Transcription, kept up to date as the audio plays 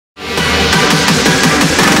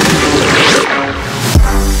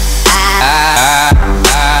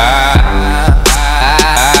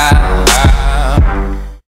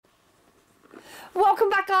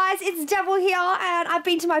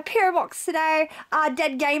my P.O. box today.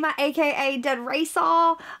 DeadGamer, aka Dead Racer,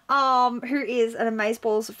 who is an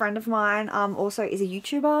amazeballs friend of mine, also is a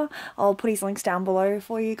YouTuber. I'll put his links down below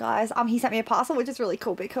for you guys. He sent me a parcel, which is really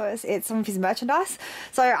cool because it's some of his merchandise.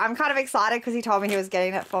 So I'm kind of excited because he told me he was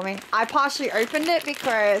getting it for me. I partially opened it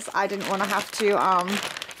because I didn't want to have to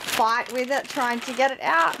fight with it trying to get it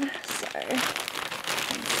out. So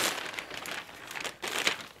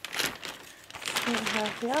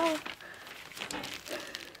here.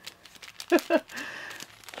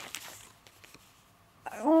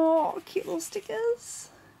 Oh, cute little stickers.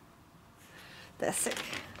 They're sick.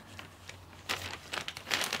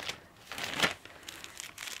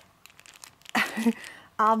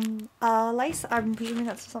 Lace, I'm presuming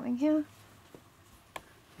that's something here.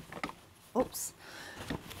 Oops.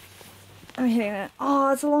 I'm hitting it.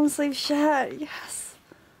 Oh, it's a long sleeve shirt. Yes.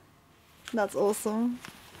 That's awesome.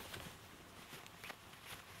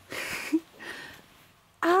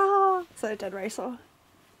 So Dead Racer.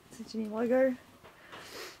 It's a new logo.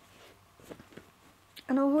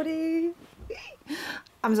 And a hoodie.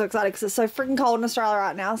 I'm so excited because it's so freaking cold in Australia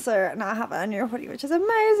right now. So now I have a new hoodie, which is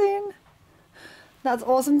amazing. That's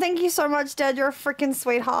awesome. Thank you so much, Dead. You're a freaking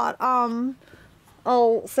sweetheart.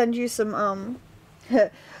 I'll send you some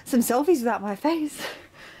some selfies without my face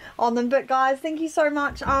on them. But guys, thank you so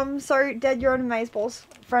much. So Dead, you're an amazeballs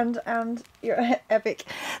friend and you're epic.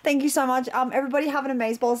 Thank you so much. Everybody have an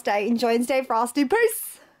amazeballs day. Enjoy and stay frosty.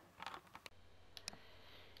 Peace.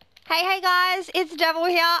 Hey guys, it's Devil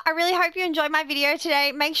here. I really hope you enjoyed my video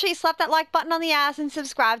today. Make sure you slap that like button on the ass and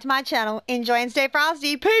subscribe to my channel. Enjoy and stay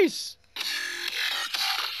frosty. Peace.